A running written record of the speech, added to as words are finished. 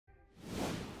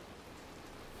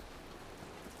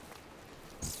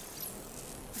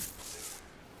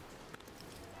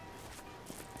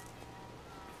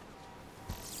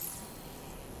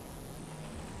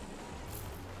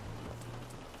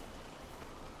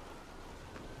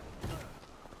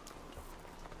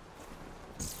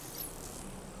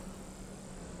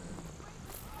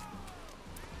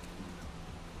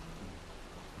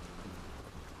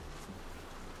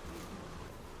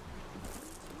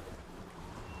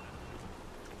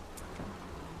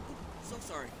I'm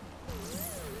sorry.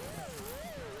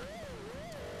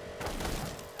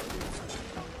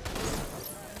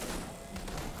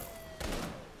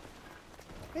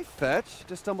 Hey, Fetch.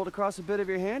 Just stumbled across a bit of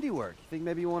your handiwork. Think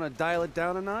maybe you want to dial it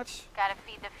down a notch? Gotta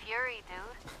feed the fury,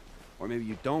 dude. Or maybe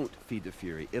you don't feed the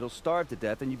fury. It'll starve to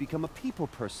death and you become a people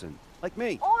person. Like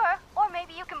me. Or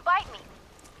maybe you can bite me.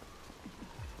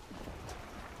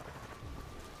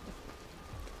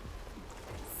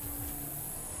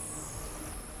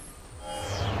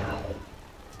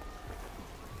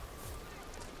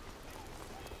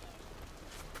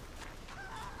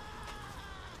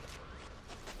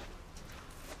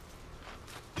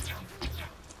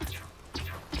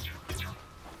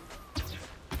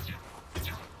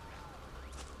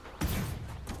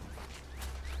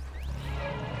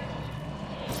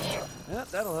 Yeah,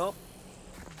 that'll help.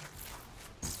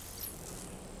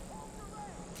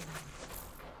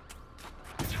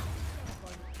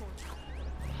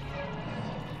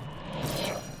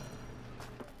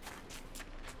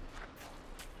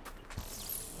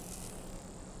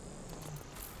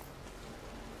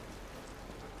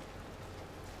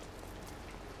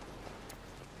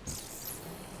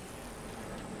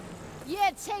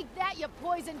 Yeah, take that, you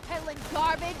poison-peddling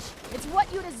garbage! It's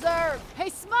what you deserve! Hey,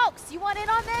 Smokes, you want in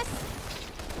on this?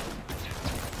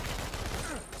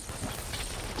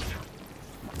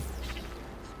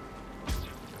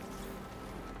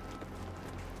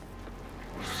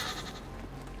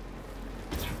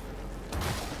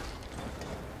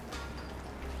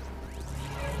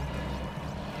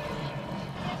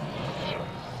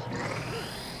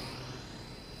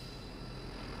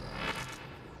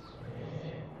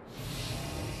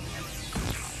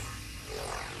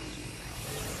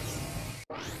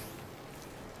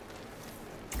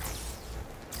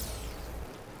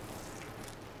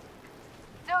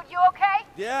 Dude, you okay?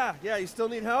 Yeah, you still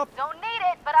need help? Don't need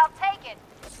it, but I'll take it.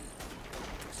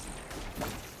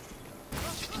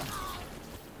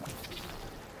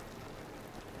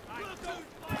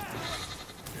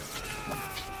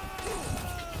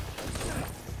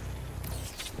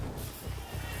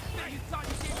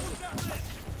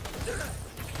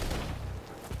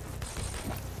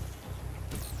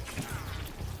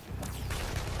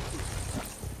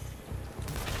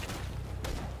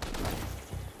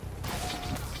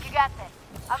 You got this.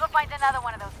 I'll go find another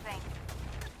one of those things.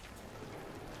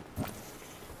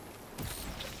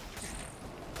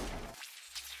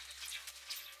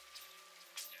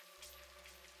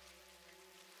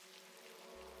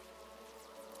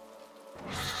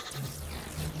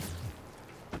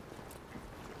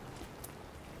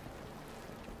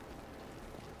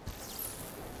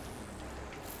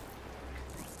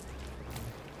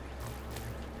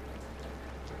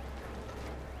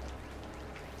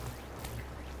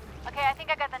 Okay, I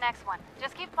think I got the next one.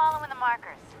 Just keep following the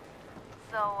markers.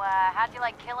 So, how'd you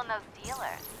like killing those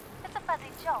dealers? It's a fuzzy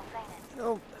joke, ain't it? You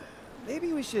know,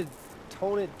 maybe we should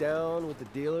tone it down with the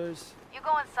dealers. You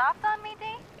going soft on me, D?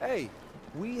 Hey,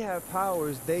 we have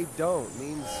powers they don't.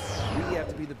 Means we have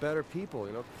to be the better people,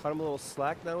 you know? Cut them a little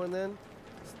slack now and then.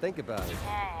 Just think about it.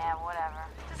 Yeah, whatever.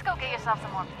 Just go get yourself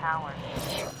some more power.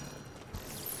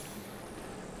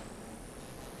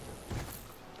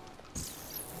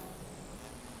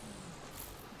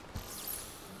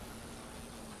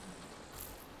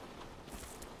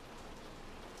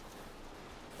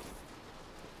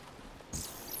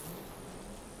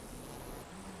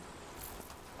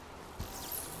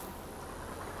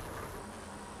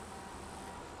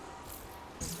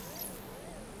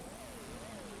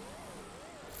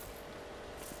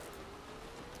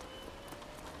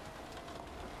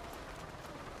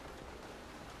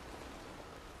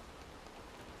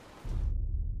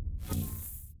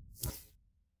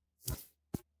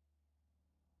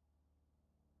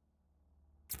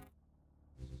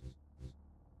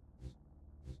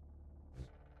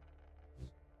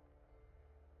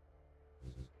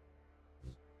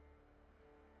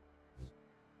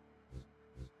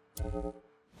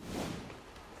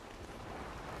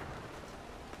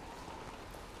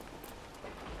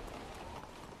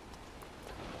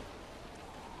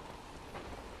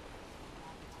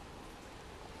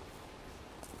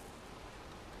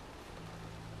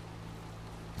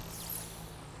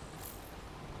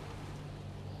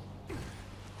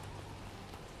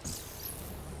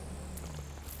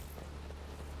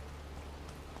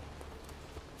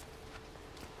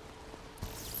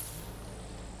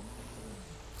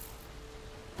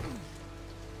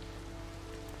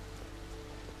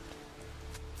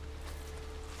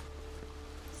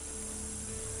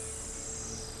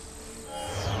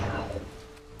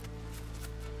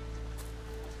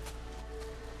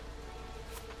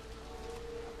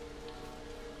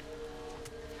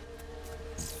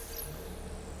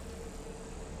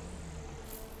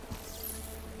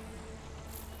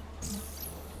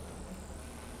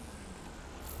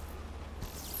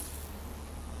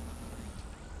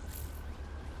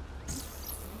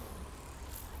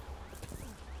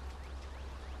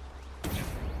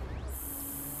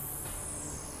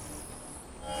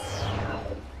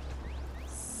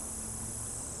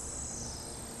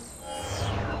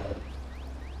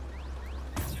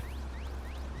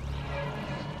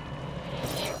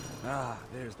 Ah,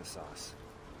 there's the sauce.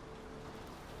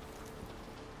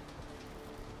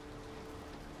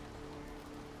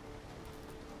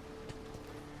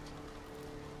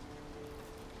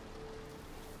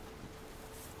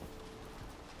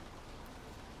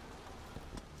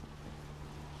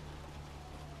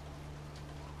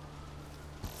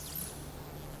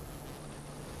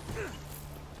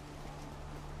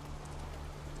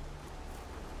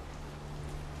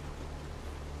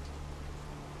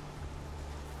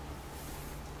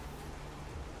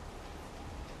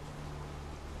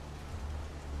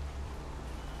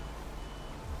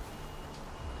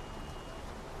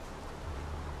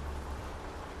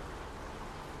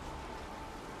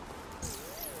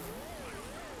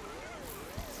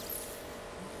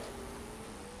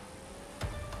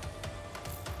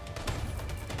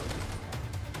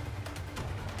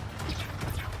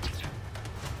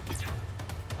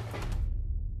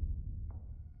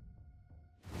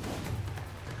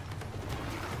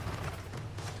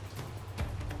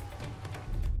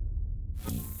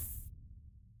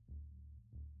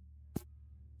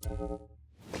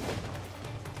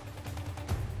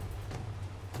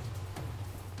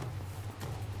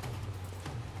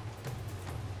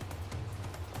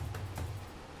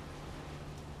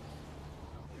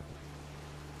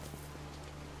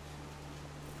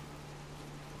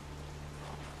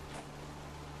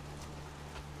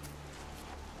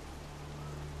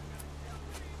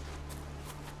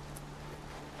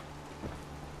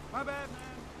 My bad, man.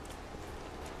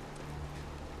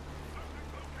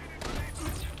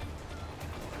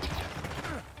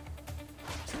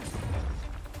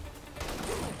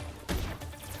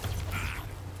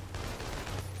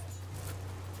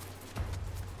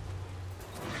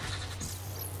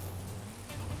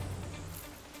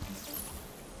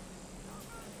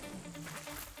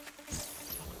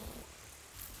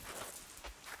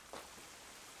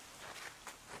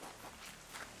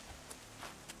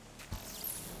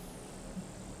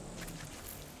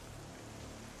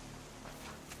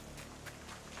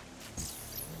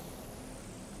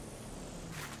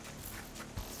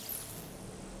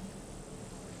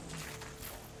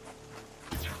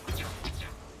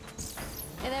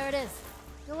 Hey, there it is.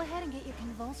 Go ahead and get your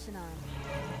convulsion on.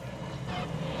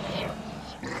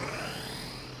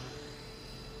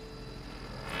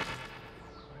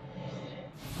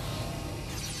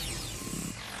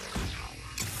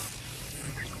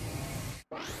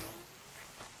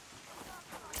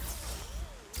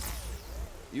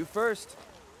 You first.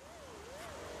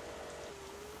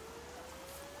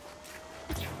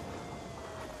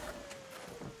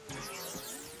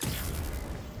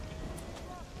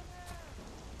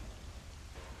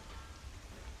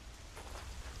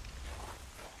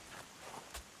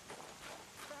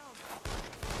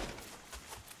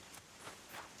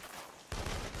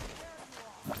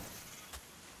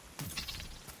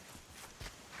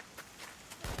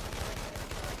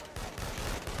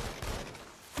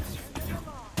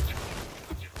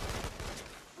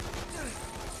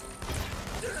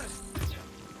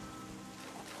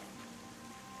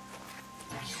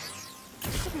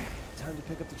 Time to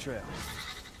pick up the trail.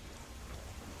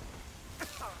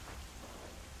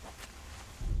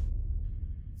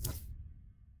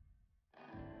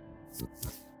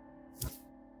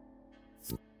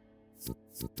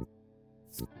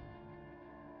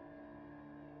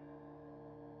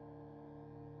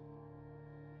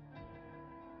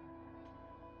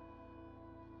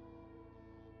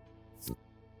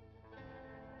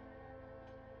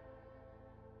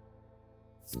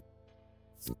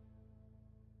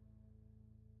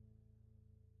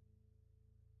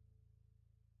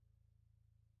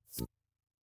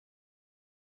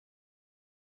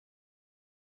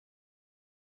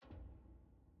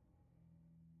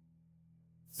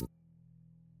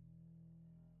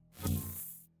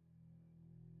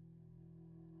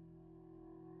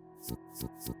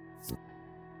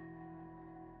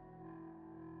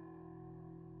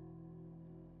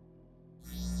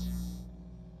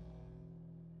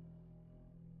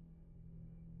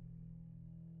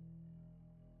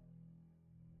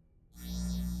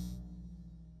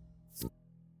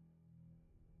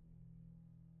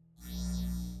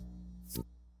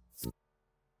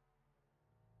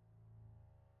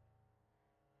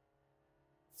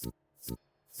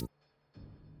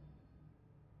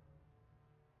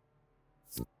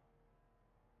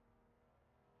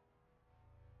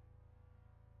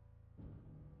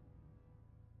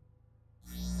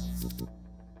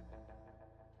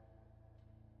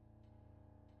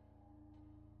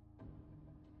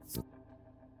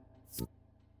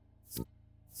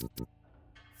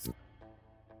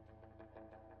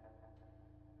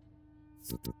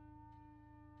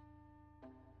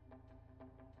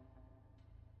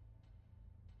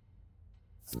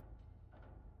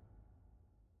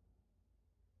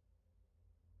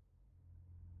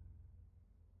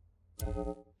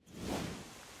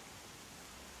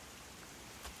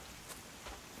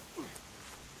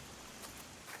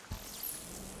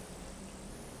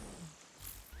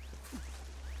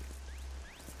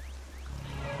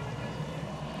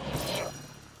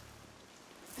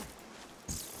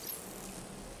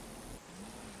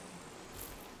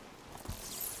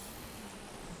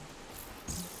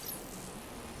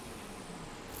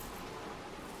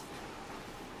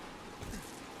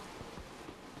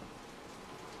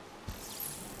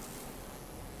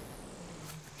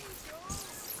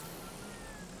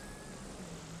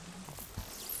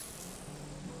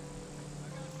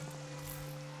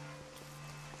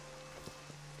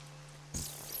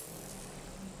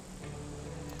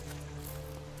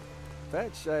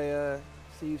 Fetch, I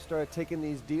see you started taking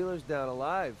these dealers down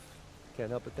alive. Can't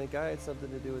help but think I had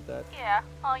something to do with that. Yeah,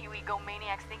 all you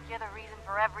egomaniacs think you're the reason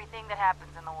for everything that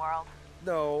happens in the world.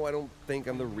 No, I don't think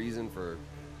I'm the reason for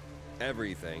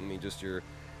everything. I mean, just your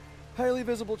highly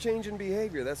visible change in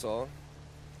behavior, that's all.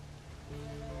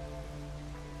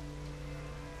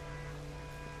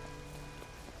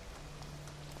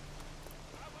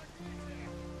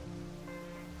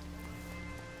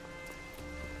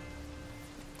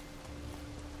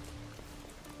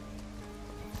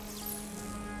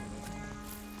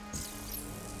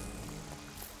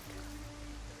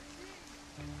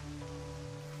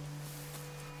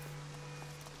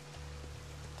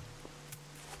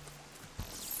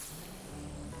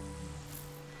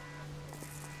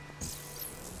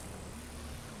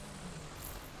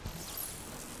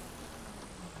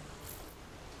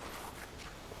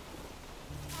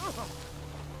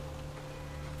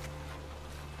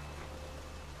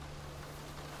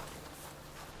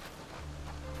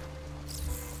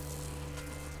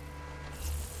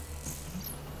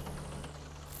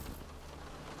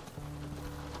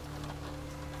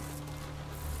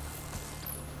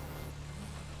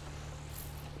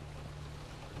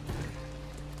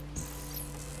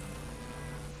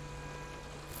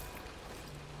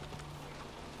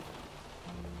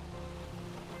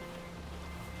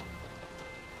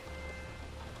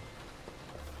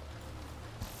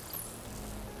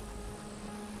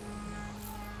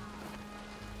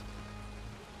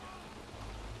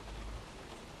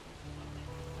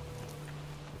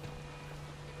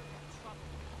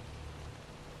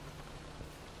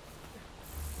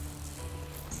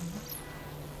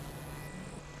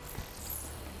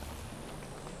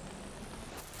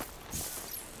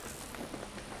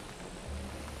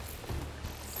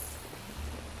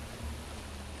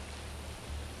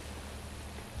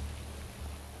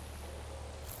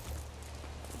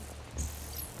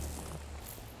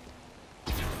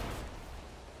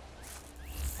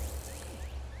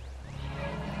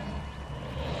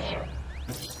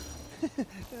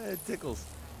 It tickles.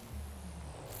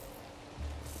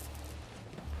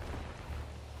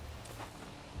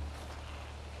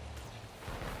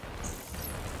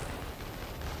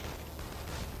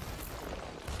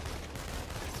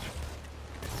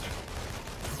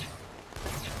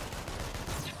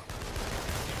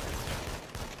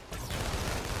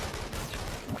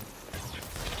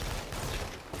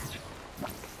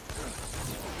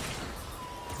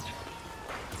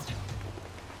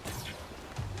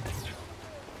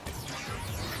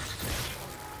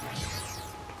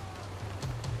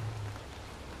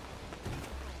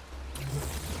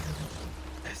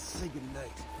 Say goodnight.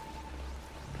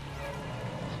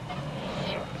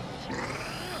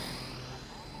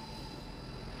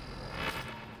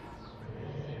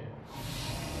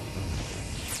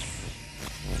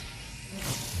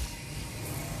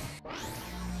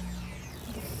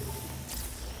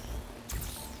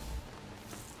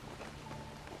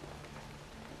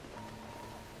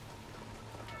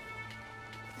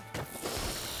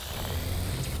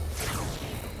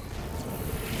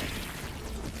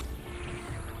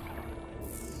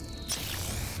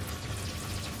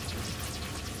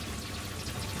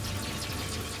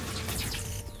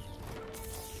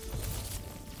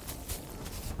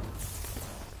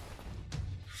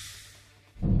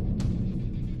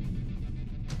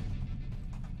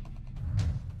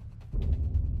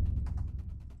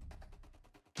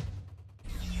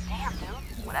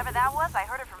 Whatever that was, I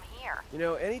heard it from here. You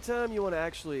know, anytime you want to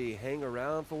actually hang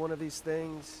around for one of these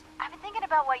things... I've been thinking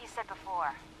about what you said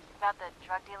before, about the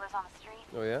drug dealers on the street.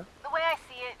 Oh, yeah? The way I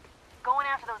see it, going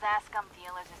after those ass scum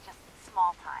dealers is just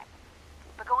small time.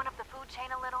 But going up the food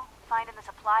chain a little, finding the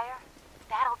supplier,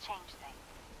 that'll change things.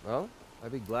 Well,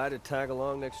 I'd be glad to tag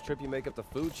along next trip you make up the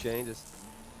food chain. Just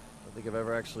don't think I've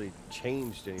ever actually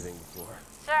changed anything before.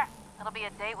 Sure, it'll be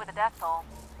a date with a death toll.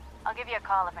 I'll give you a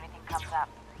call if anything comes up.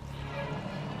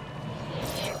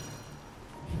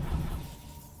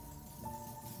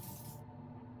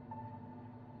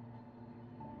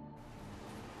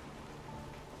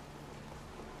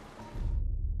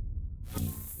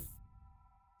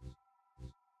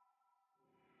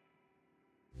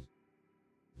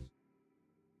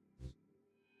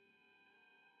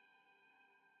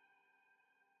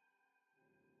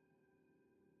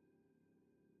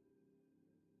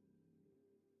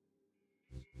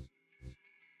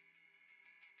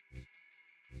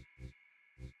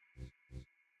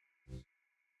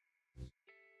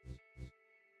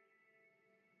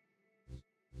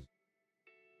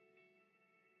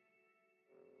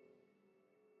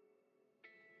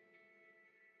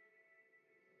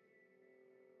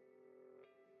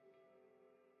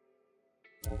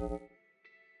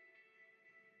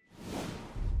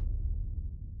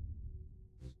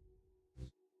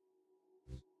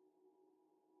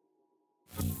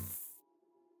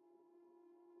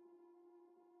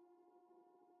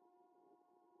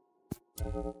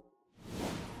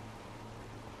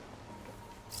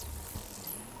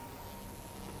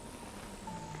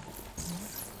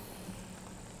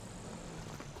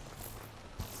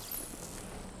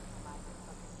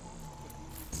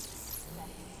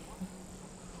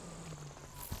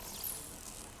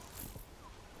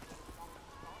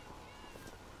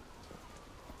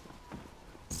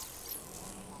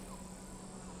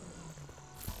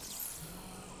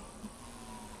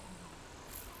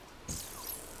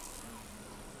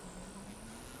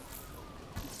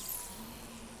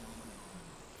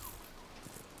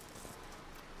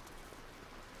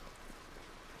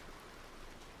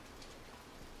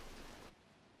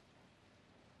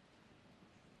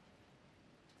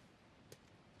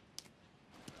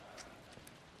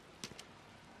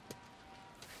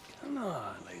 Come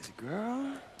on, lazy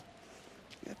girl.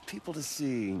 You got people to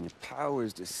see and your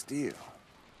powers to steal.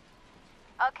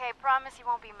 Okay, promise you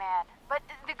won't be mad. But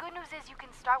the good news is you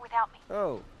can start without me.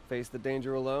 Oh, face the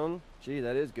danger alone? Gee,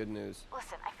 that is good news.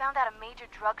 Listen, I found out a major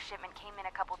drug shipment came in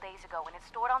a couple days ago, and it's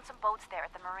stored on some boats there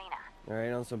at the marina. All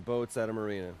right, on some boats at a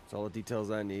marina. That's all the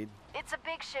details I need. It's a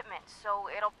big shipment, so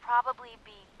it'll probably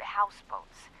be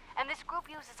houseboats. And this group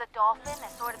uses a dolphin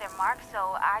as sort of their mark,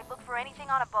 so I look for anything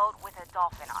on a boat with a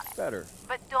dolphin on it. Better.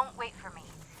 But don't wait for me.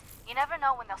 You never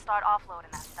know when they'll start offloading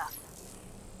that stuff.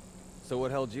 So what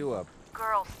held you up?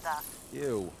 Girl stuff.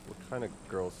 Ew, what kind of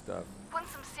girl stuff? Putting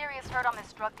some serious hurt on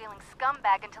this drug-dealing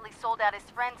scumbag until he sold out his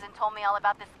friends and told me all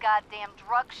about this goddamn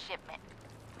drug shipment.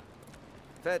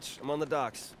 Fetch, I'm on the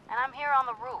docks. And I'm here on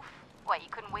the roof. What, you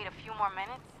couldn't wait a few more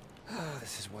minutes?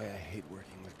 This is why I hate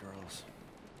working with girls.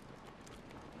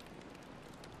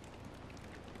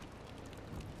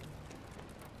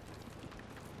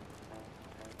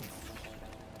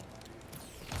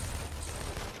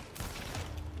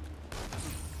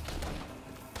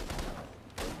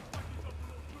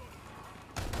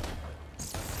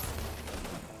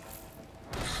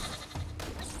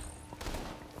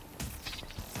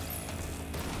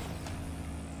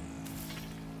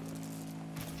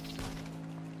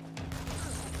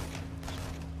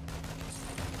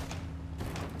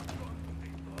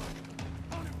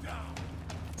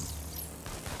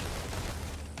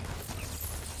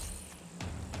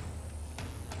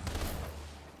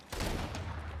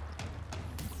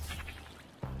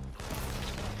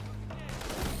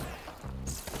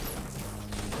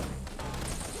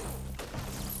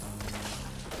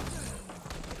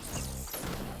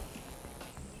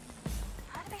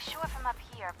 From up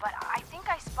here, but I think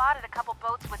I spotted a couple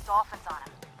boats with dolphins on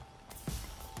them.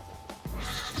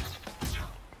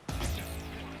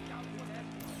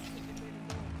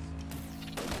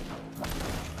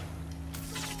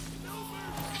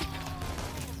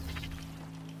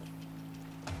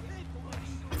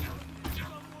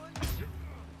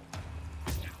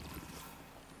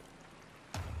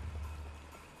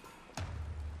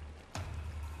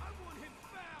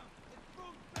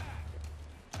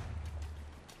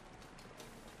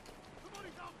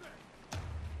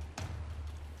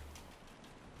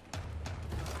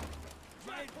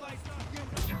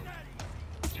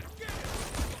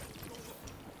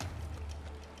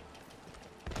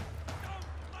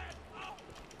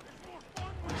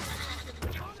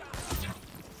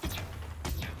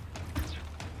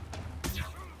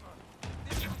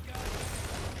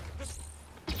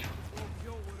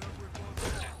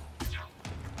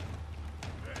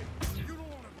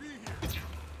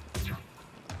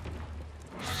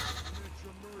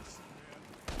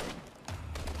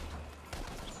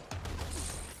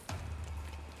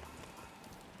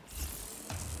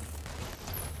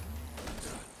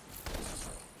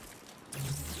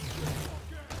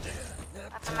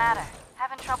 What's the matter?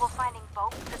 Having trouble finding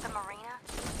boats at the marina?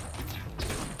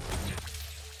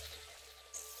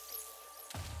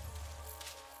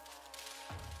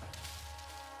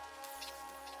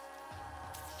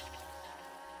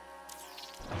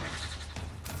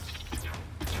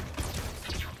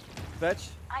 Fetch?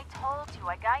 I told you,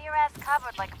 I got your ass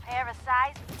covered like a pair of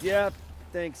sizes. Yeah,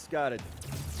 thanks, got it.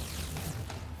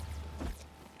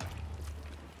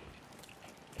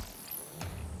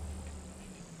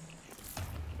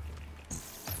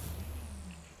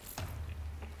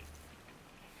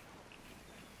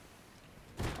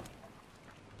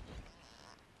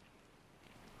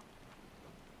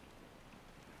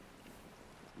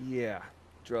 Yeah,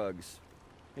 drugs.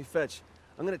 Hey, Fetch,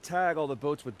 I'm gonna tag all the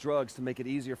boats with drugs to make it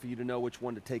easier for you to know which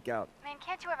one to take out. Man,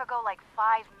 can't you ever go like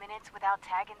 5 minutes without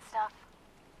tagging stuff?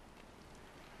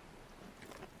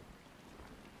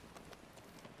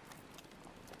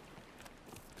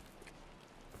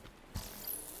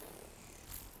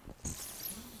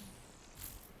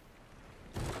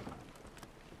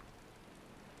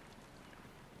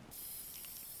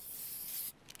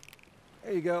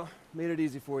 There you go. Made it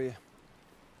easy for you.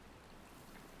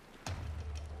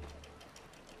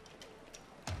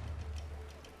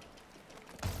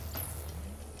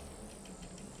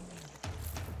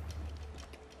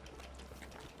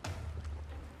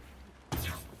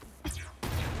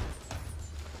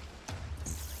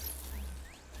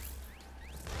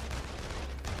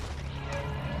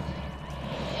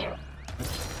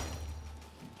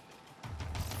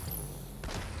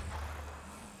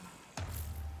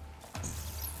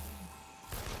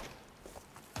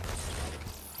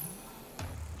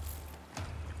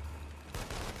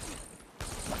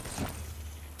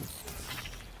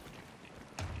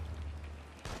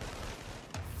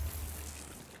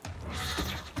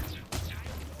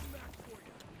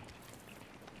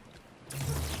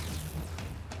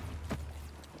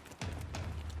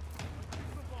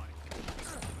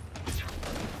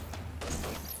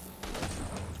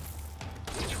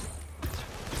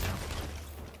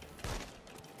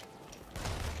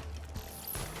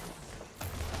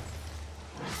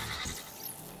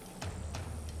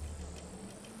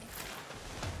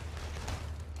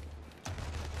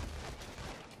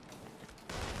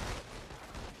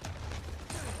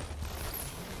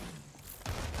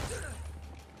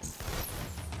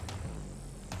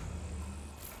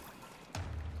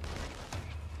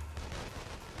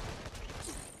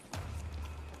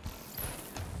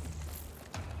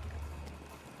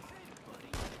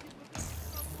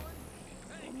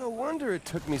 No wonder it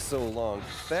took me so long.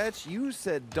 Fetch, you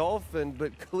said dolphin,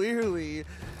 but clearly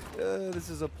this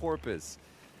is a porpoise.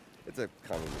 It's a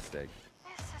common mistake.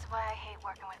 This is why I hate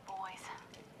working with boys.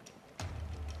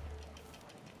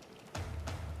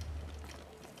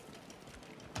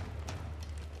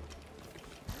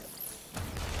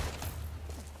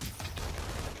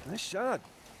 Nice shot.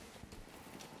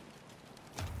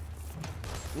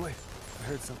 Wait, I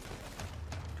heard something.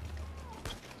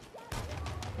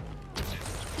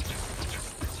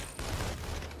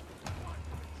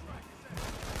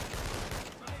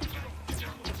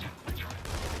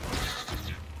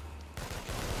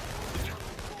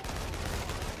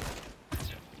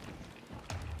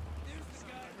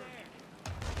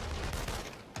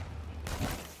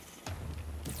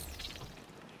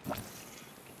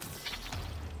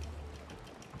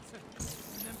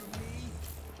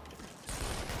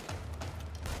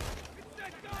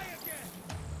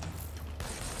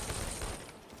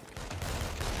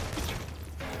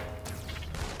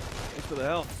 Thanks for the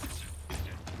help.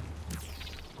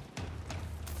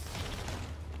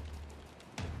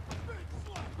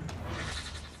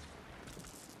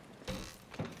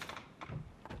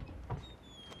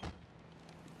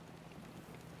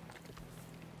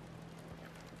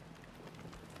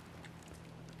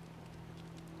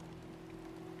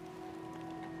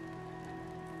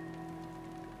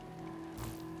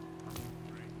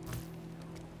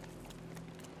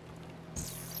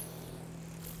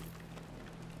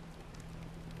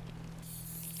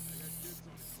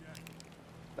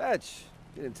 Fetch,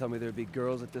 you didn't tell me there'd be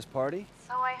girls at this party.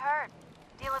 So I heard.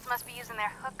 Dealers must be using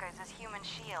their hookers as human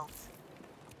shields.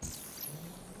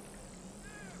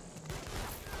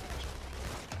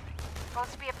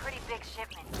 Supposed to be a pretty big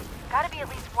shipment. Gotta be at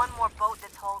least one more boat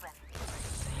that's holding.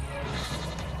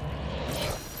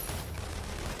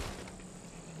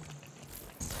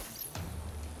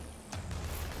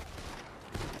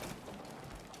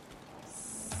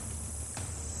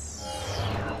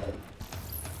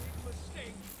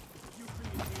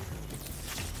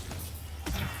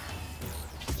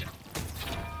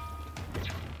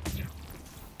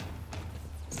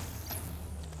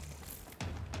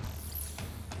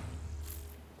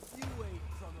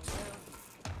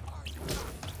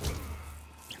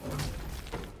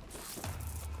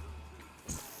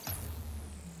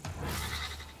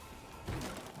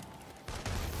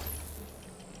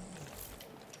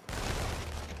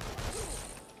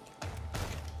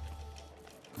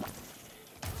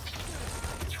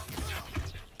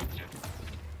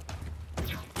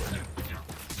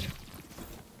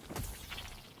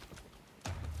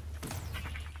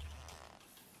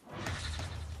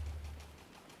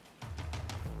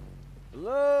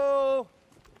 Hello?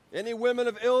 Any women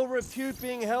of ill repute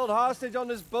being held hostage on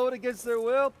this boat against their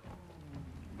will?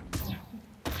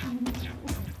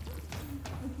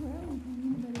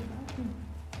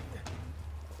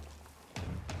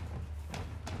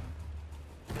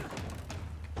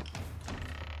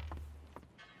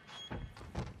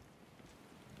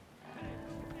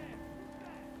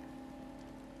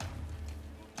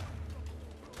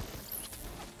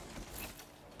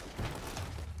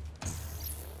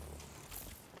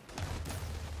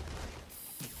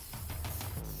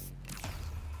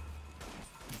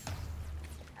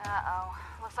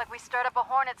 like we stirred up a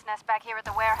hornet's nest back here at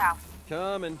the warehouse.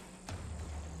 Coming.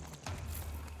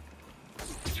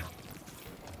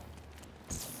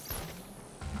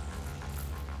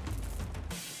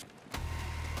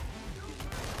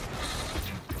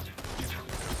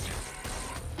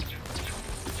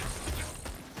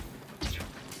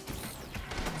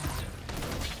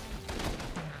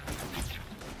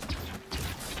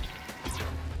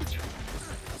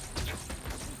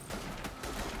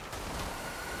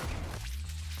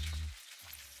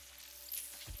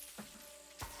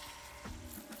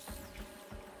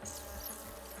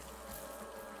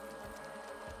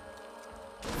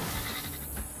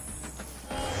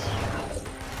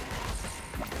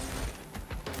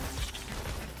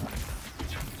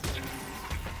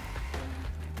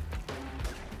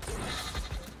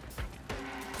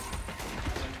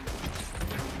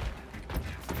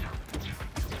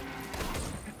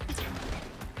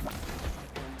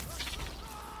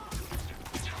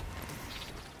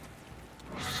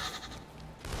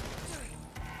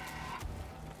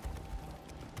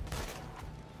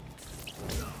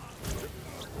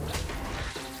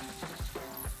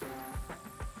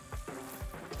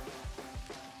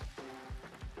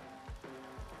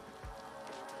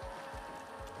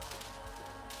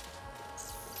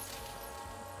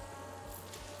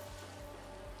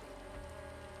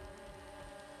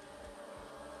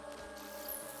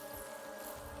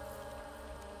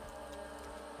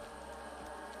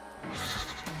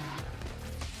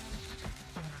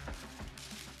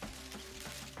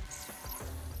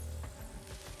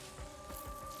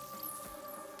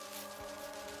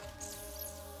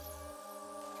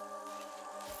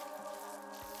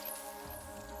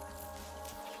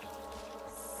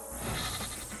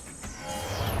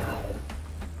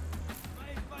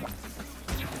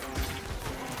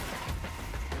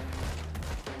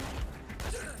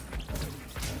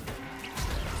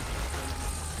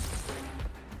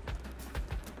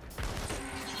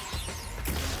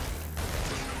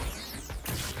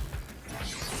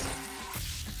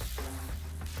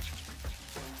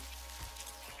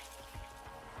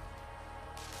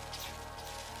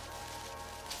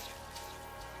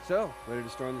 So, ready to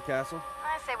storm the castle?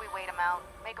 I say we wait them out.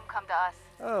 Make them come to us.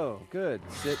 Oh, good.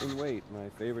 Sit and wait. My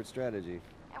favorite strategy.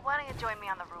 And why don't you join me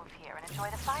on the roof here and enjoy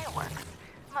the fireworks?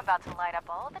 I'm about to light up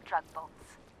all the drug boats.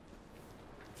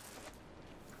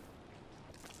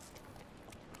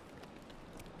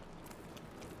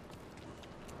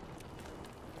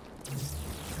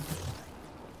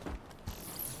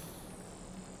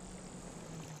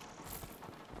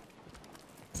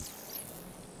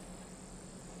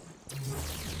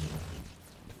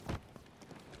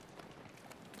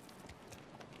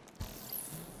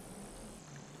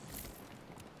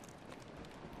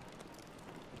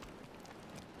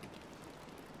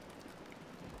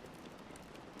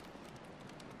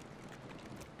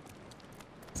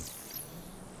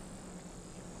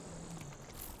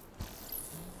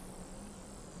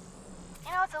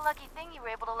 You know, it's a lucky thing you were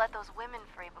able to let those women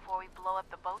free before we blow up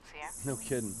the boats here. No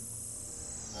kidding.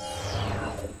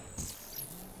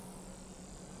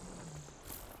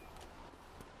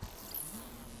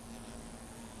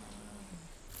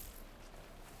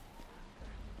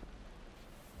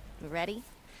 You ready?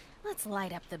 Let's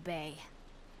light up the bay.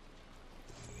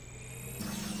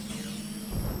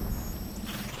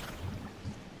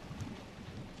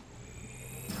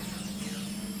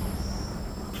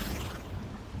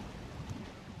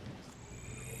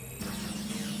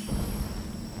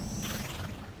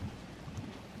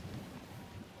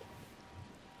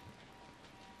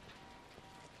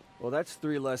 Well, that's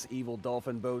 3 less evil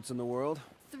dolphin boats in the world.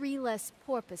 3 less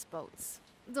porpoise boats.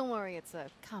 Don't worry, it's a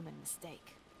common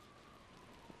mistake.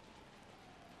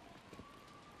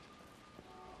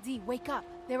 D, wake up.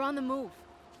 They're on the move.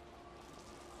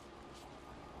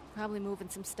 Probably moving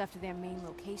some stuff to their main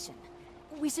location.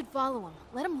 We should follow them.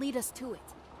 Let them lead us to it.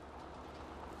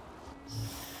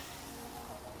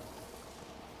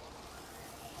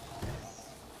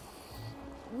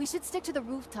 We should stick to the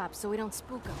rooftop so we don't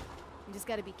spook them. We just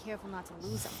gotta be careful not to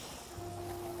lose them.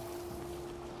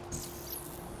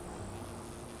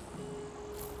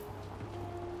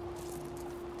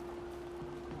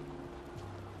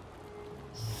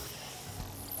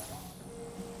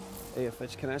 Hey,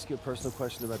 Fetch, can I ask you a personal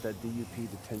question about that DUP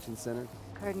detention center?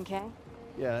 Curtin K?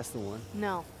 Yeah, that's the one.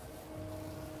 No.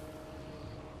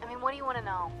 I mean, what do you want to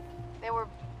know? There were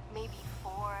maybe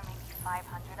 4, maybe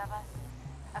 500 of us.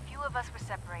 A few of us were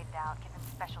separated out, given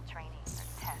special training or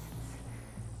tests.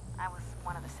 I was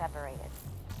one of the separated.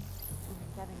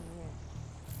 7 years.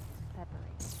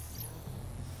 Separated.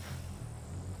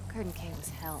 Curtin K was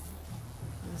hell.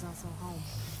 He was also home.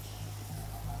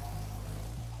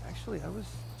 Actually, I was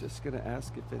just gonna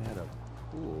ask if it had a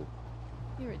pool.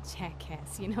 You're a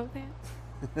jackass, you know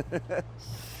that?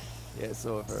 Yeah,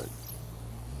 so I've heard.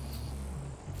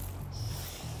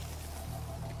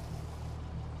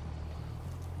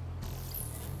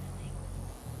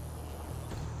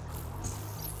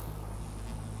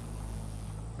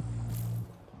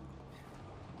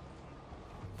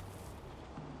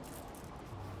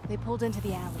 They pulled into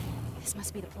the alley. This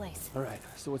must be the place. All right,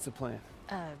 so what's the plan?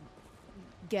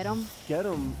 Get them? Get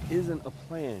 'em isn't a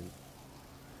plan.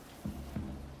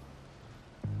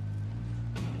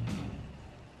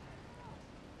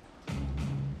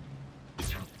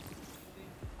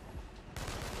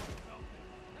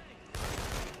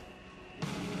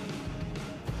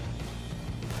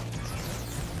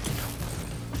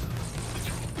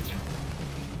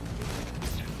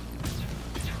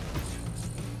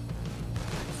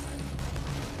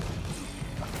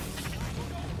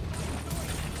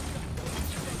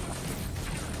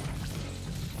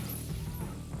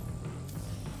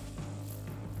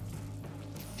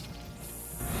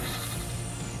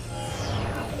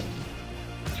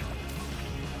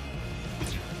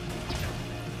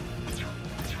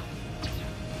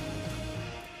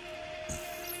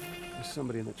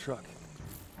 Somebody in the truck.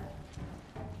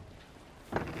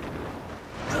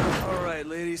 All right,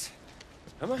 ladies.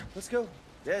 Come on, let's go.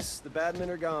 Yes, the bad men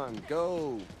are gone.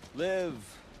 Go, live,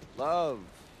 love.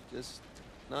 Just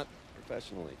not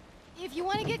professionally. If you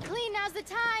want to get clean, now's the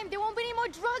time. There won't be any more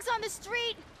drugs on the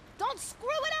street. Don't screw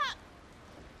it up!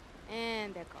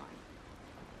 And they're gone.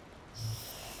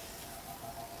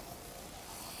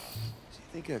 Do you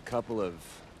think a couple of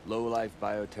low-life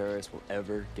bioterrorists will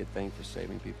ever get thanked for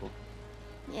saving people?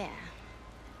 Yeah.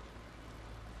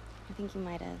 I think you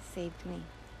might have saved me.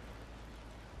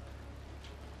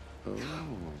 Oh.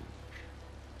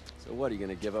 So what, are you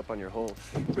gonna give up on your whole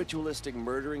ritualistic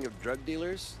murdering of drug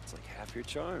dealers? It's like half your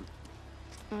charm.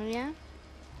 Oh, yeah?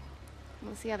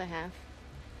 What's the other half?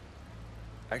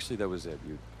 Actually, that was it.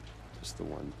 You just the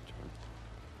one charm.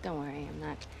 Don't worry, I'm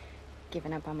not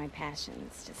giving up on my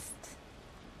passions, just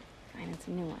finding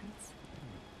some new ones.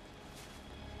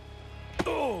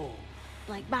 Oh!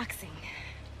 Like boxing.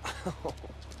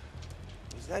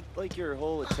 Was that like your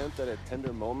whole attempt at a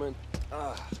tender moment?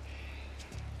 Ah,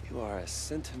 you are a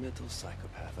sentimental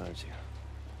psychopath, aren't you?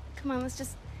 Come on, let's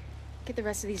just get the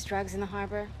rest of these drugs in the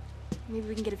harbor. Maybe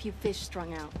we can get a few fish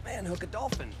strung out. Man, hook a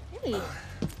dolphin. Hey.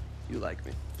 You like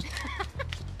me.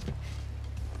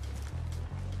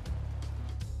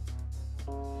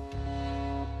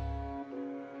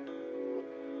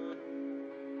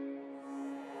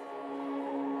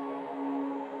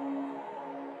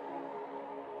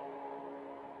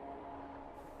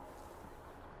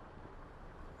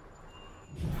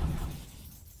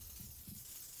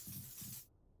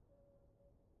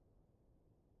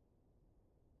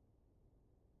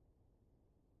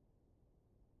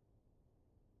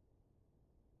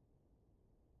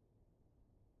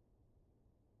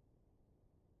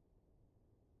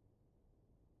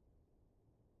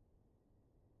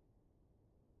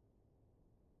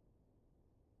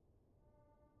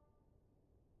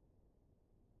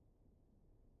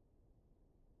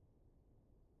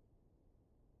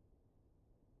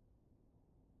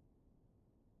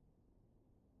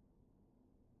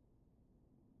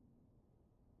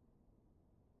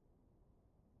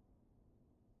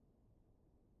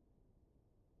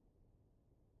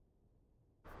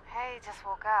 Hey, just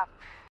woke up.